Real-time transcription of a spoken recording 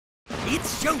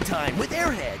It's showtime with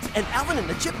Airheads and Alvin and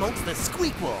the Chipmunks the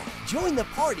Squeakquel. Join the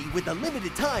party with the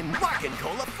limited time Rockin'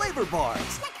 Cola flavor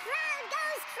bars. The crowd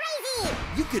goes crazy!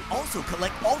 You could also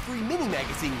collect all 3 mini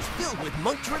magazines filled with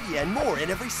Monk trivia and more in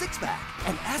every 6-pack.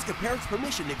 And ask a parent's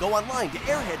permission to go online to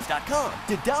airheads.com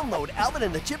to download Alvin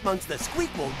and the Chipmunks the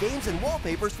Squeakquel games and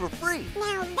wallpapers for free.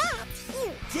 Now that's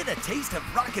cute! Get a taste of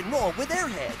rock and roll with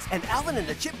Airheads and Alvin and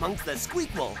the Chipmunks the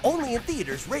Squeakquel. Only in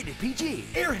theaters rated PG.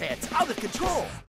 Airheads, out of control!